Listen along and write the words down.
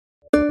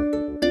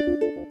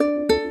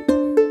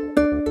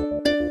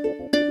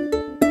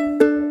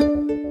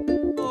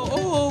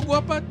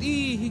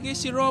hige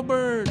si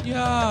Robert,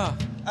 yeah.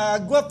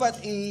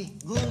 Agwapat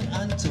gun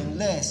antun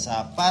le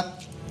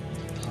sapat.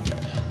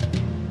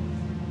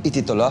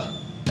 Ititulo,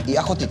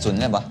 ako titsun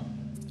na ba?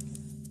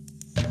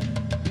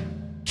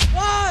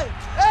 Hoy!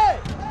 Hey!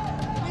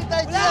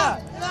 Pitay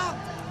siya!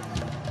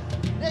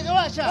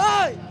 Negawa siya!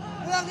 Hoy!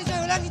 Walang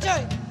kichoy!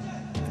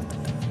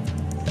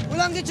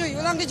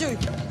 Walang kichoy!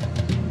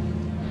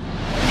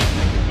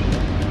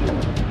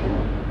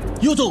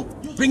 You two,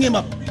 bring him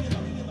up.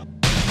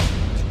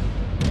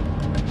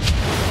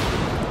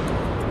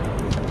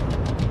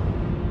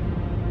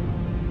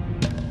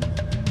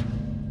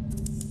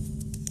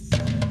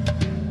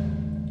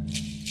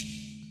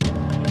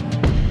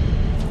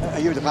 Are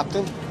you the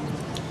captain?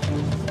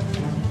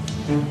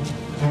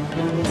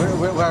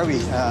 Where are we?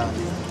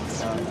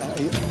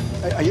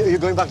 Are you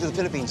going back to the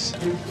Philippines?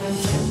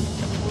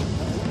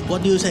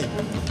 What do you say?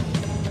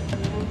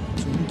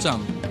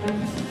 중장,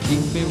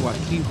 딩베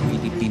와키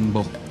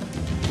휘리핀보.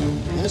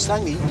 You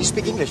understand me? You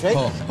speak English, right?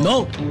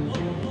 No.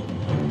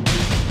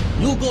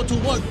 You go to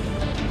work,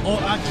 or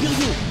I kill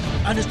you.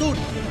 Understood?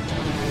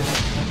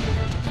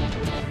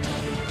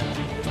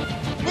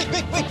 Wait!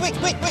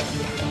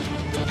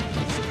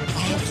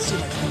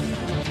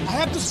 I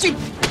have to see.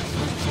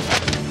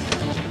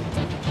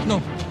 No.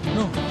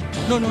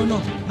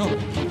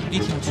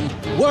 이경준.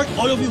 Work,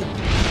 all of you.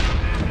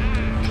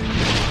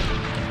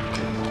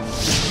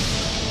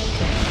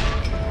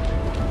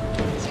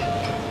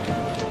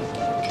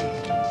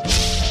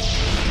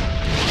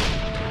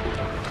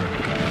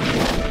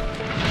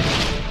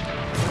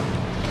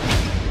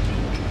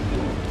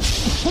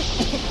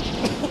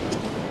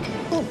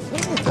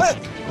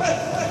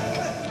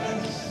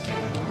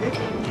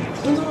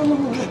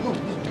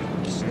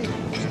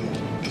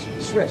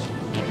 Rest.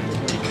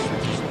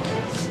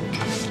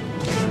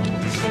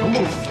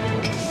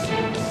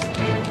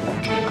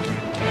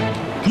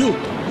 You,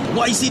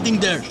 why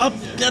sitting there? Up,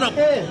 get up.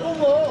 Hey,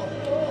 Umo!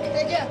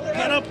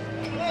 Get up.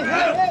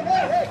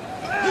 Hey!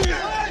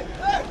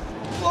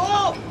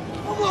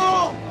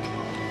 Umo!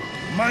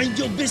 Mind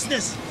your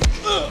business.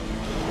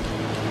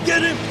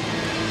 Get him.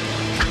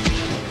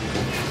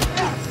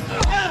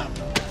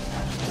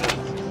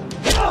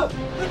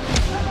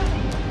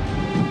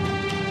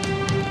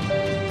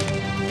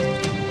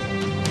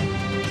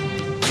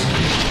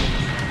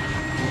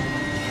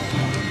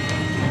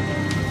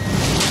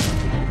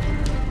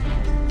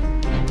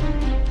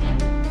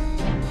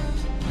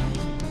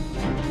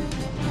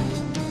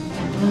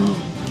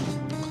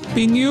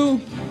 빙유,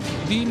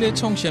 니네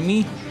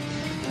청샤미.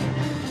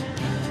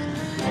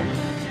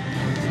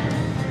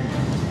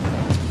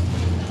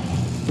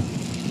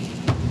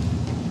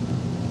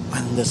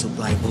 When the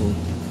supply boat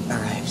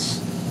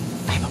arrives,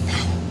 I have a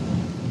plan.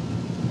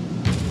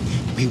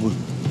 We will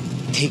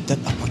take that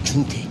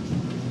opportunity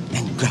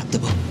and grab the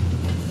boat.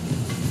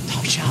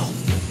 Tao Xiao.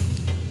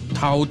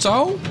 Tao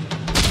Zhao?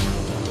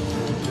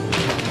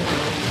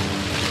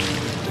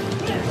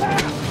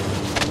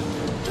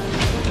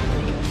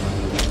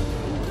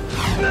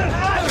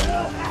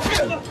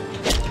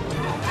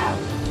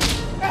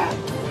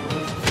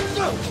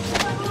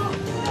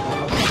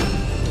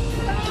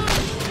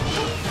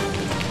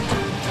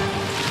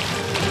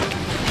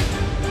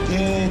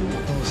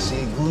 Ito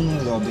si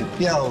Gun Lobi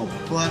Piao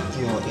Kwat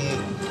Yo I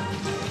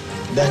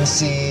dan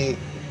si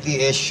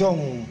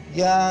Esyong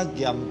Ya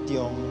Giam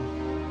Tiong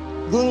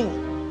Gun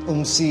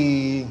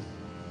si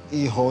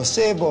I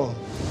Josebo.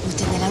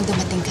 Buti na lang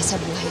dumating ka sa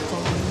buhay ko.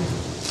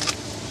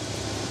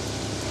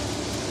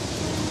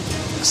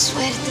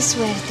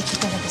 Swerte ko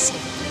talaga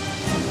sa'yo.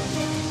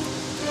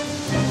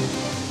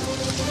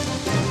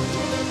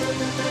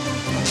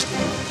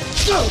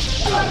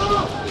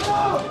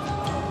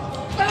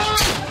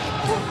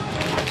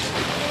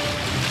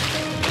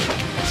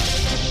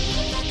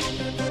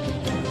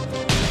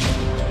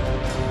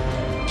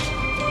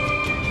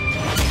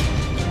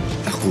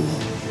 Ako,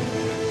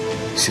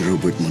 si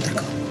Robert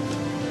Mondragon.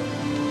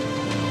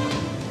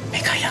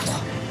 May kaya ko.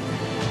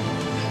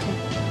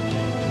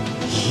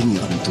 Hihingi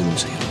ako ng tulong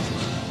sa'yo.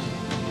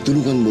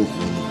 Tulungan mo ako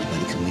na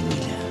balik sa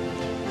Manila.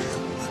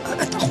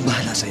 At akong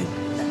bahala sa'yo.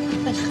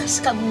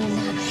 Malakas ka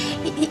muna.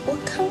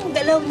 Huwag kang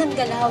galaw ng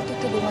galaw.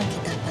 Tutulungan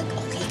kita pag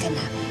okay ka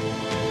na.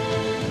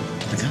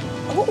 Talaga?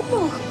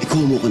 Oo. Ikaw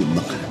mo ako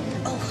nagbangka.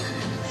 Oh,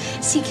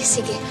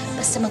 sige.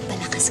 Basta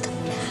magpalakas ka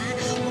muna, ha?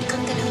 Huwag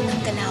kang galaw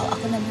ng galaw.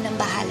 Ako naman ang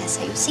bahala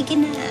sa'yo. Sige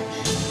na.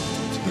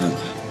 Sigurado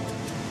ka?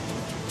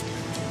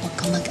 Huwag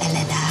kang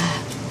mag-alala.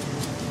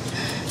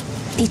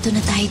 Dito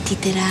na tayo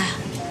titira.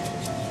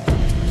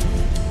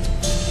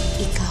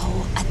 Ikaw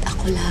at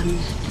ako lang.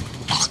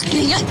 Akin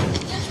na yan!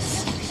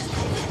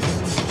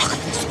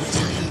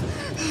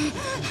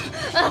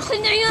 Akin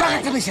na yan!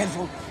 Bakit ka may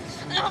cellphone?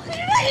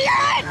 Akin na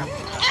yan!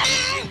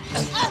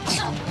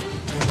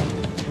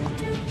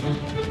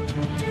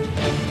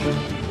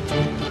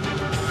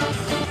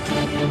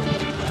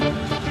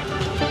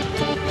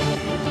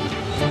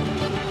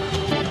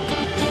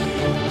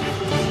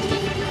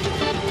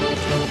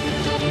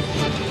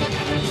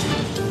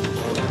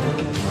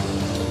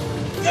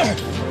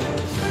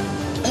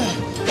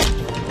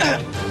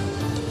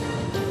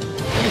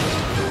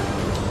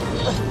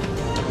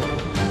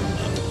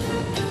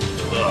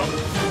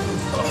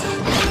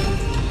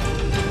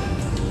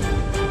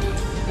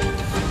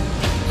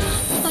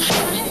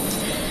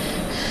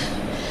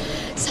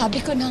 Sabi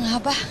ko na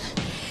nga ba,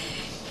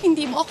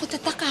 hindi mo ako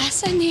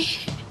tatakasan eh.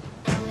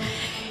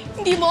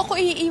 Hindi mo ako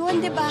iiwan,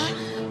 di ba?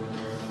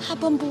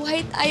 Habang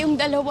buhay tayong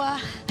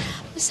dalawa,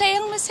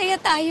 masayang-masaya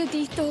tayo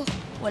dito.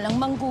 Walang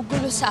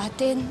manggugulo sa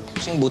atin.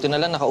 Kasi buti na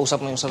lang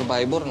nakausap mo yung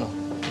survivor, no?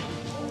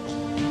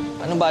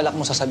 Anong balak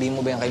mo? Sasabihin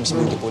mo ba yan kay Miss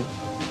Beautiful?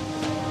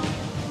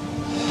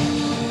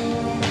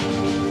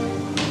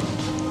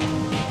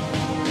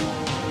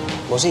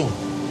 Bossing.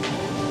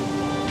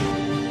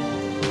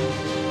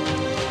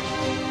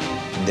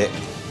 Hindi.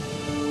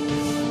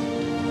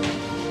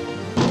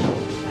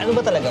 Ano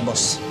ba talaga,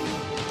 boss?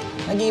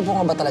 Nag-iipon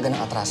ka ba talaga ng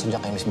atraso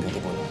dyan kay Miss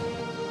Beautiful?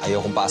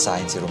 Ayaw kong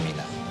paasahin si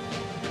Romina.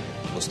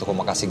 Gusto ko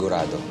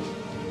makasigurado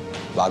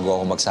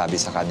bago ako magsabi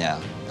sa kanya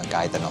ng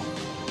kahit ano.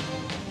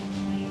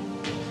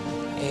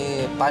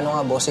 Paano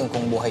nga, bossing,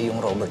 kung buhay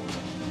yung Robert?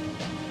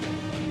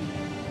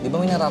 Di ba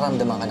may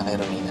nararamdaman ka na kay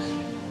Romina?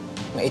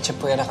 May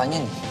itchapuera ka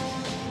niyan.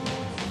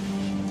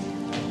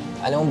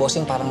 Alam mo,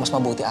 bossing, parang mas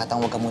mabuti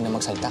atang huwag ka muna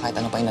magsalita kahit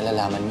ano pa yung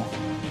nalalaman mo.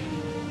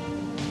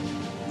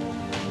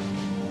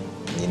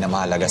 Hindi na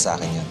mahalaga sa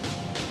akin yan.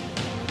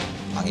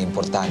 Ang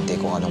importante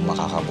kung anong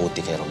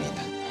makakabuti kay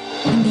Romina.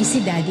 Hindi si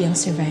Daddy ang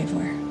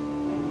survivor.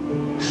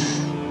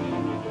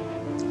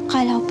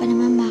 Akala ko pa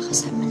naman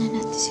makakasama na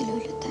natin si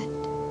Lolo Dad.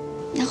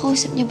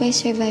 Nakausap niya ba yung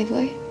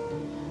survivor?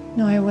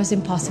 No, it was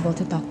impossible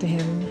to talk to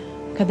him.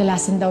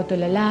 Kadalasan daw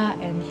tulala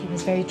and he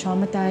was very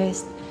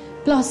traumatized.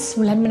 Plus,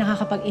 wala naman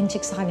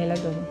nakakapag-incheck sa kanila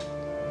doon.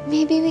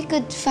 Maybe we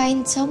could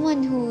find someone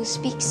who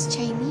speaks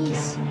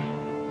Chinese.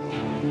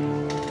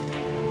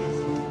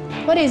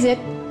 What is it?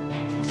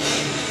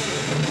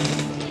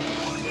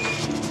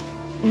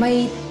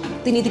 May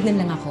tinitignan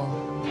lang ako.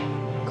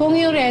 Kung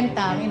yung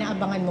renta ang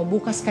inaabangan mo,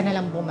 bukas ka na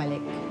lang bumalik.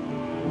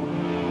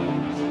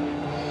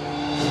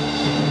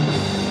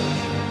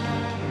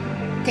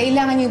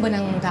 Kailangan niyo ba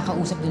ng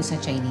kakausap dun sa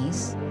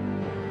Chinese?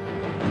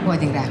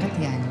 Pwedeng racket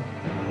yan.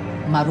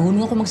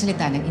 Marunong ako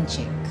magsalita ng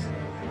incheck.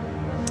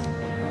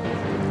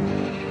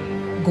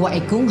 Gua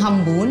ikong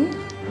hambun,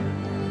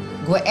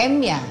 gua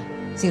emya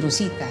si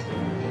Rosita,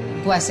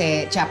 gua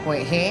se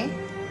chapwehe,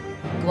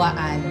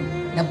 guaan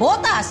na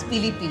botas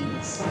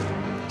Philippines.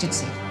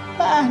 Jutse.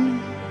 Paano?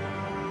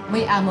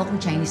 May amo akong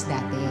Chinese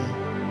dati.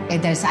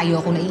 Dahil sa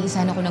ayaw ako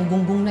naiisahan ako ng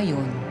gunggong na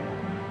yun,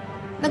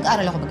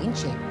 nag-aral ako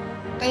mag-incheck.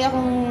 Kaya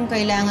kung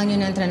kailangan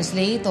nyo ng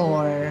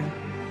translator,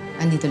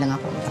 andito lang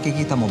ako.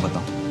 Nakikita mo ba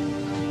to?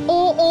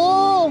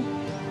 Oo!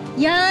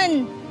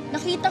 Yan!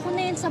 Nakita ko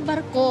na yan sa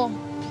barko.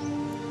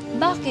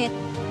 Bakit?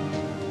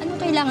 Anong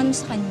kailangan mo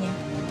sa kanya?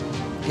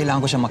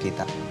 Kailangan ko siya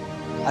makita.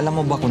 Alam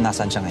mo ba kung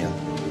nasaan siya ngayon?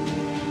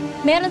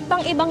 Meron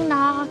pang ibang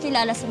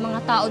nakakakilala sa mga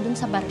tao dun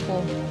sa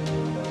barko.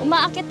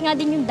 Umaakit nga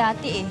din yung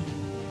dati eh.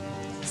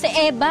 Si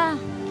Eva,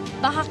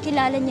 baka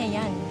kilala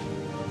niya yan.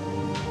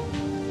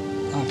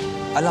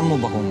 Alam mo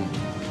ba kung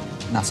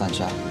nasaan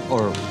siya?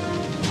 Or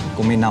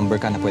kung may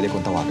number ka na pwede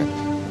kong tawagan?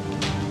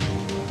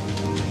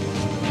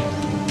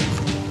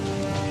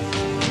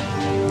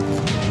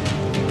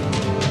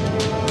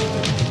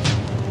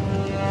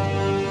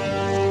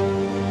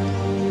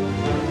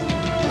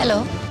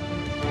 Hello?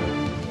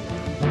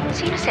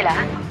 Sino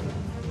sila?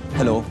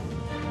 Hello?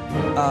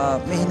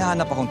 May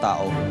hinahanap akong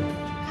tao.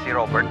 Si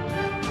Robert.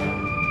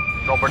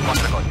 Robert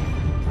Mondragon.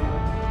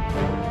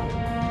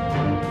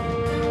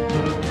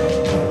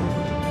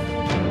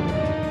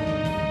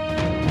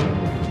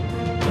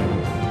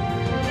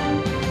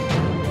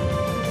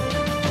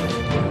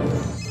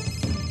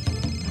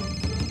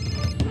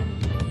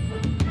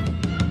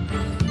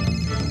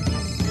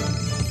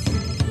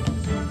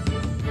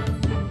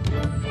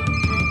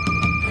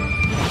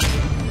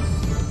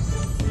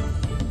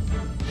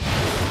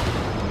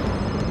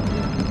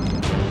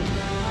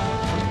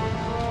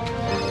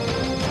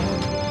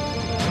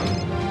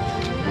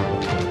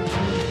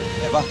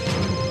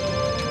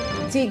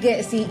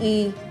 Sige, si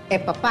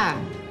Papa.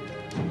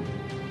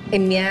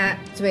 Emya,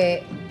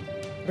 Tswe,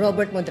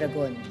 Robert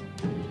Mondragon.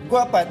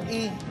 Guapat,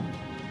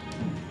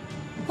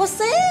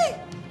 Jose!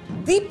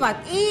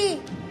 Dipat,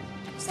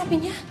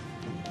 Sabi niya,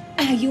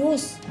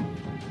 ayos.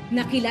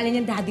 Nakilala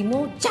niya daddy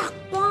mo.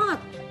 Jackpot!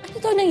 Ano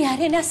daw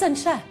nangyari? Nasaan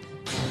siya?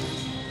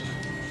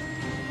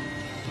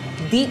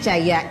 Di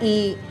chaya,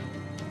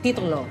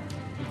 titulo.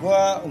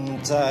 Gua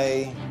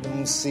umchay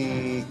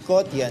si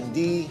Kot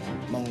Yandi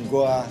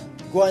Manggua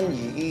Guan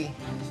Yi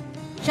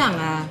Siya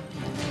nga.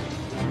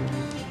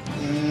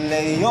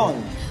 Leon.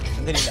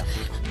 Sandali lang.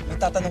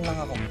 Magtatanong lang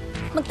ako.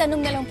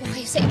 Magtanong na lang po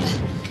kayo sa iba.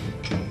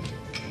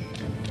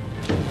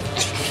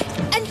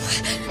 Ano?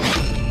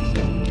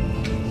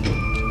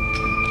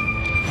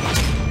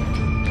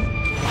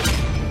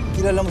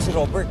 Kilala mo si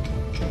Robert.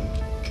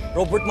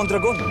 Robert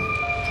Mondragon.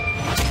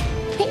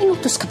 May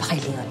inutos ka ba kay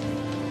Leon?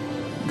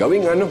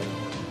 Gawing ano?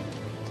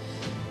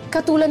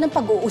 Katulad ng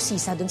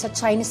pag-uusisa dun sa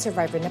Chinese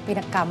survivor na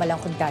pinagkamalang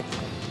kong dad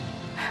ko.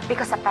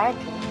 Because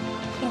apparently,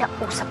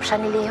 pinausap siya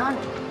ni Leon.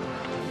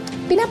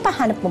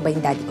 Pinapahanap mo ba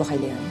yung daddy ko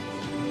kay Leon?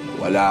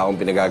 Wala akong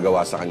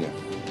pinagagawa sa kanya.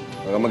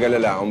 Mga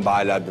mag-alala, akong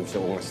bahala dun sa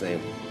ungas na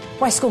yun.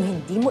 Pwes kung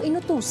hindi mo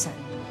inutusan,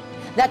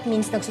 that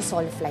means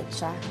nagsusolo flight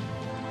siya.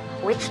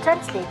 Which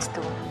translates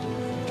to,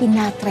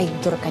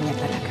 tinatraidor ka niya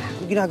talaga.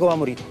 Ang ginagawa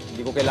mo rito?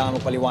 Hindi ko kailangan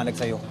magpaliwanag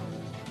sa'yo.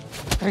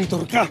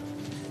 Traitor ka!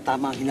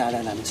 Tama ang hinala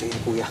namin sa'yo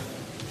ni Kuya.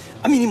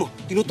 Aminin mo,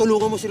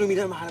 tinutulungan mo si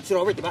Romina na mahanap si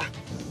Robert, di ba?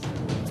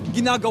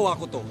 Ginagawa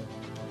ko to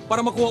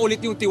para makuha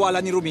ulit yung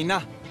tiwala ni Romina.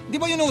 Di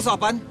ba yun ang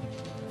usapan?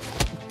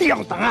 Di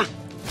ako tanga!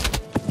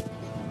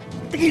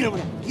 Tigilan mo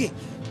na! Sige,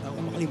 ako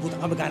makalimutan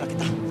ka mag-anak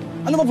kita.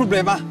 Ano ba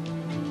problema?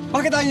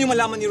 Bakit ayaw niyo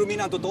malaman ni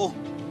Romina ang totoo?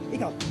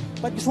 Ikaw,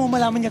 ba't gusto mo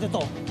malaman niya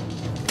totoo?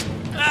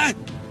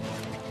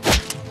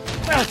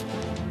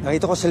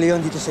 Nakita ko si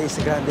Leon dito sa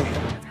Isla Grande.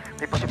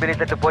 May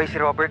posibilidad na buhay si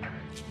Robert.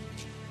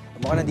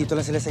 Mukhang nandito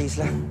lang sila sa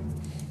isla.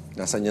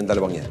 Nasaan yung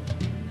dalawang yan?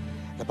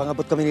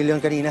 Napangabot kami ni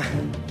Leon kanina.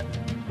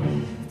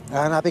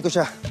 Hahanapin ko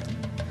siya.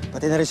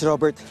 Pati na rin si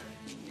Robert.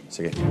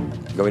 Sige,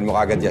 gawin mo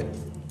kagad yan.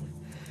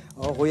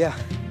 Oo, kuya.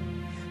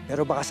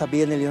 Pero baka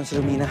sabihin ni Leon si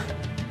Romina.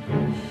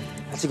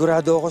 At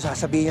sigurado ako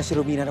sasabihin niya si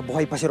Romina na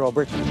buhay pa si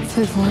Robert.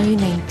 February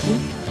 19?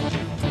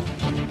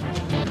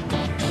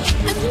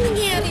 Anong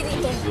nangyayari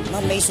dito?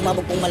 Ma'am, may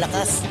sumabog pong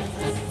malakas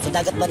sa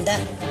dagat banda.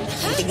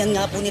 Tignan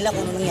nga po nila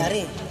kung ano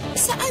nangyari.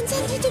 Saan?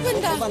 Saan dito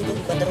banda? Ma'am,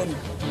 doon banda ron.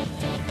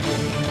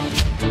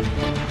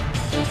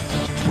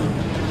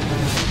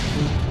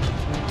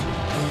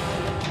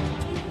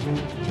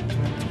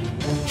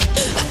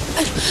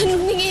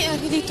 Anong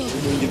nangyayari dito?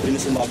 Hindi pa rin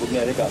sumabog ni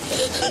helicopter.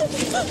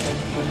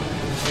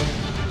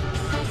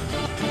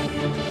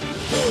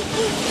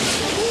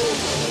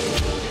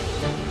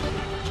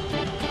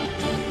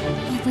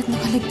 Robert,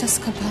 nakaligtas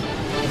ka ba?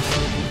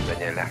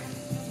 Daniela,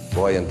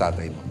 buhay ang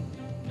tatay mo.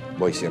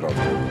 Boy si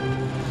Robert.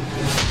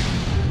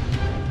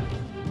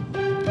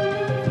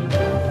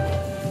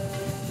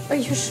 Are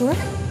you sure?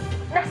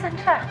 Nasaan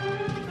siya?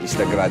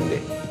 Isla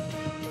Grande.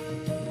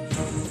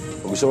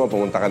 Kung gusto mo,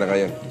 pumunta ka na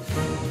ngayon.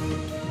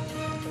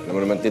 Alam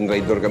mo naman,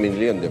 tinraidor kami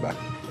ni Leon, di ba?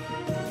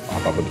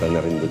 Papapunta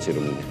na rin doon si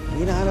Romina.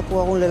 Hinahanap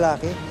ko akong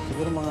lalaki.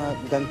 Siguro mga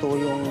ganito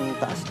yung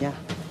taas niya.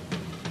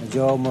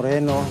 Medyo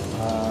moreno.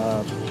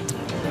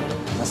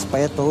 Mas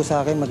payat pa ho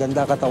sa akin.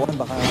 Maganda katawan.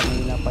 Baka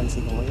may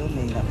napansin ko kayo.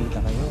 May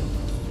nakita kayo.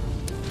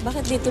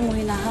 Bakit dito mo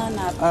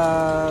hinahanap?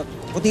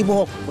 Puti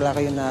buhok. Wala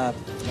kayo na...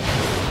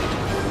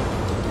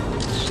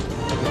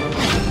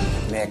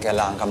 May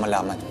kailangan ka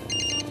malaman.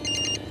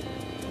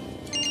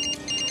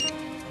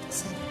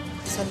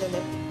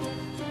 Sandali.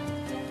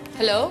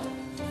 Hello?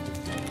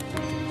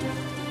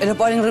 Ano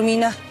po, Aling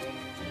Romina?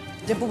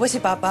 Diyan po ba si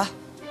Papa?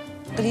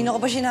 Kanina ko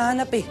pa siya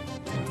nahanap eh.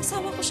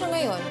 Kasama ko siya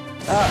ngayon.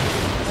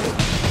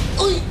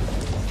 Uy!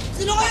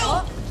 Sino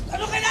kayo?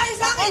 Ano kailangan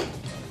sa akin?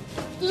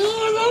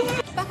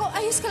 Pako,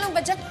 ayos ka lang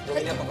ba dyan?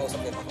 Romina, pakausap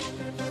niya, Pako.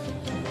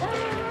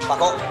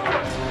 Pako!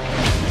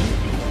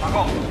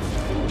 Pako!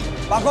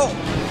 Pako!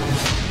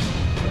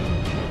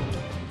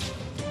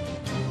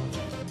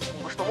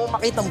 Gusto mo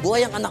makitang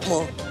buhay ang anak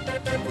mo?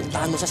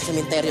 Puntahan mo sa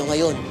sementeryo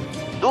ngayon.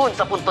 Doon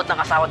sa puntod ng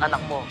asawa at anak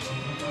mo.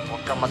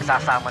 Huwag kang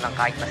magsasama ng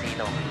kahit na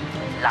sino.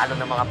 Lalo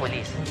ng mga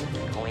pulis.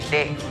 Kung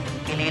hindi,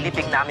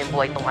 kililipig namin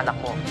buhay tong anak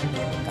mo.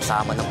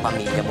 Kasama ng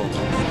pamilya mo.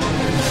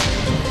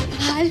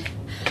 Mahal,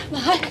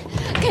 mahal,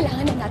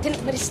 kailangan na natin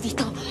umalis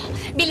dito.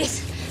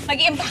 Bilis,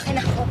 mag-iimbaka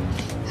na ako.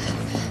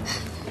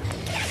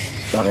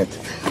 Bakit?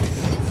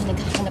 May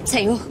naghahanap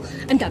sa'yo.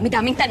 Ang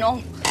dami-daming tanong.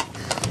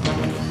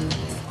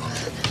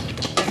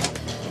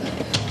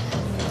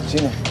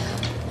 Sino?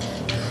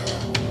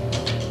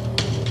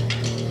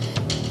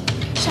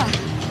 Siya.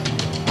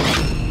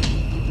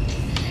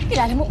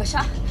 Kilala mo ba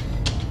siya?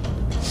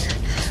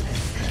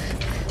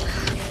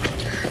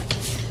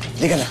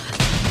 Hindi ka na.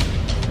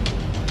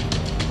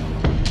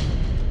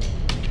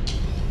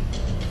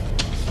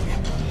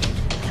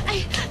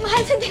 Ay,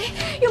 mahal, sandali.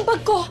 Yung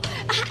bag ko.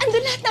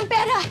 Andun lahat ng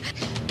pera.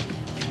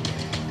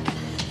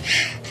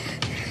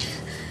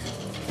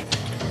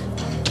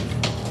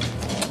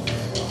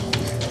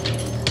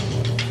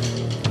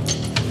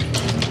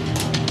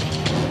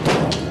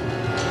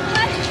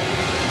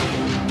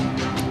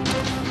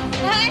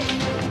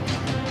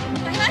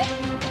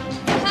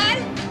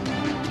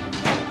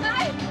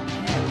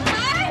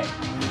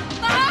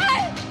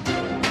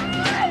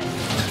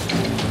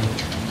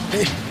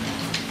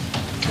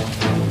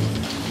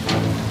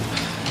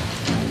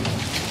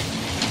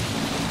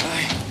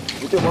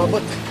 Ito,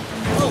 umabot.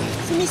 Oh,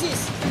 si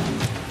Mrs.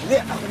 Hindi,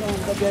 ako na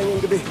ang gabihan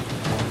yung gabi.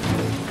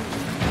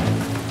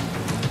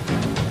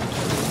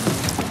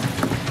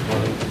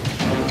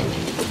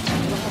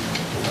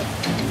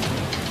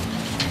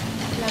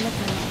 Salamat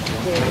na.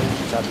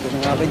 Sabi ko na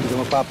nga ba, hindi ko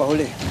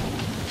magpapahuli.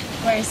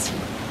 Where is he?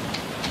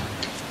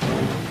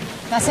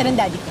 Nasaan ang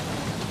daddy ko?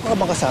 Baka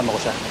bang kasama ko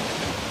siya?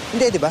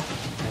 Hindi, di ba?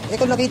 Eh,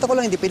 kung nakita ko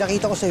lang, hindi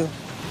pinakita ko sa'yo.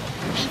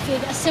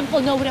 Alvin, a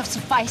simple no would have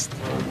sufficed.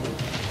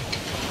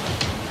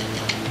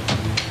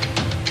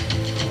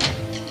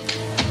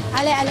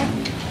 Ale.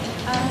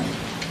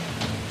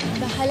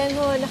 Bahala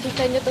mo,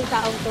 nakita niyo tong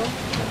taong to.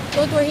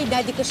 Don't worry,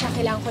 daddy ko siya.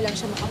 Kailangan ko lang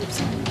siya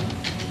makausap.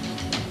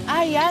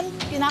 Yan.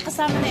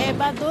 Pinakasama ni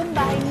Eva doon,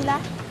 bahay nila.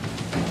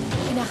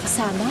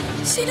 Pinakasama?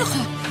 Sino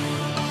ka?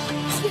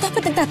 Ako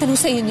dapat nagtatanong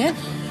sa iyo niyan.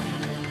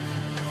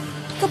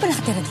 Ikaw ba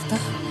nakatira dito?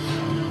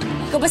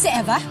 Ikaw ba si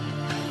Eva?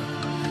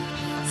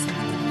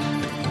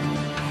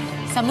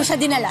 Saan mo siya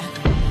dinala?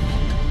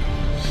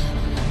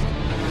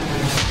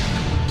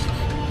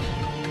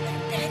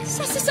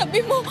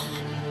 Sasasabi mo,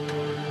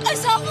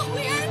 asawa ko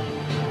yan.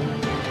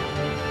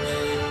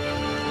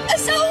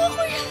 Asawa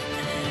ko yan.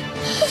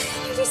 What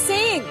are you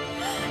saying?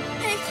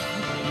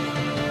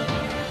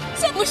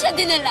 Saan mo siya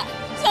dinala?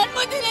 Saan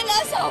mo dinala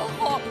asawa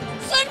ko?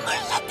 Saan mo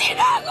siya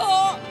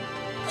tinago?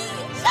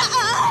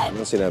 Saan?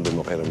 Anong sinabi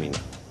mo kay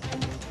Romina?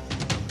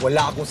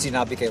 Wala akong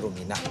sinabi kay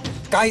Romina.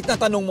 Kahit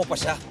natanong mo pa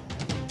siya.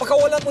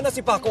 Pakawalan mo na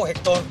si Paco,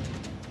 Hector.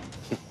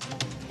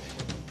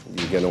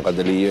 Hindi ganun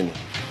kadali yun eh.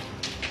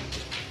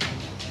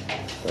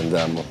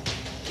 Tandaan mo,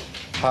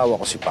 hawak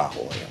ko si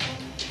Paco ngayon.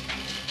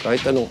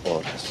 Kahit anong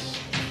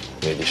oras,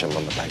 pwede siyang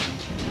mamatay.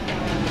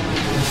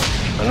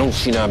 Anong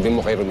sinabi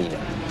mo kay Romina?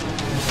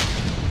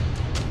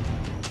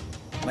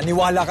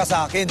 Maniwala ka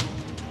sa akin.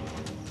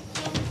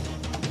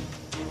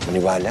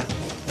 Maniwala?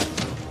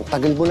 Ang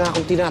tagal mo na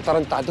akong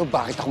tinatarantado,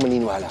 bakit ako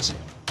maniniwala sa'yo?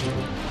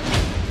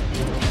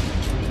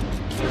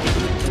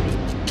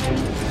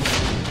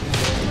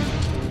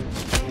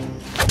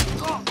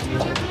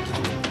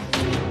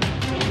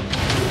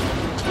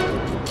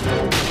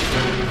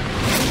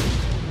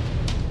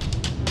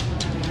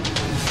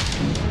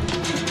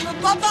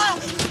 Papa!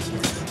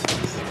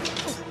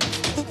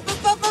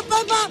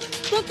 Papa!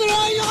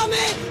 Tutulungan niyo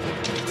kami!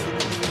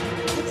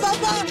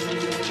 Papa!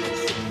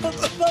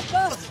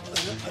 Papa!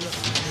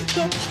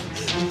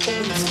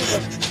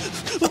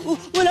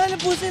 Wala na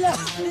po sila.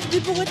 Hindi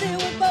po kita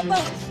iwan, Papa.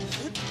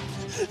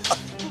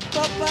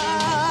 Papa!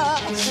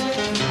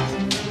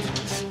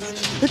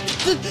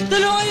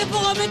 Tulungan niyo po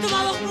kami.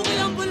 Tumawag po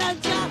kayo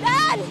ambulansya.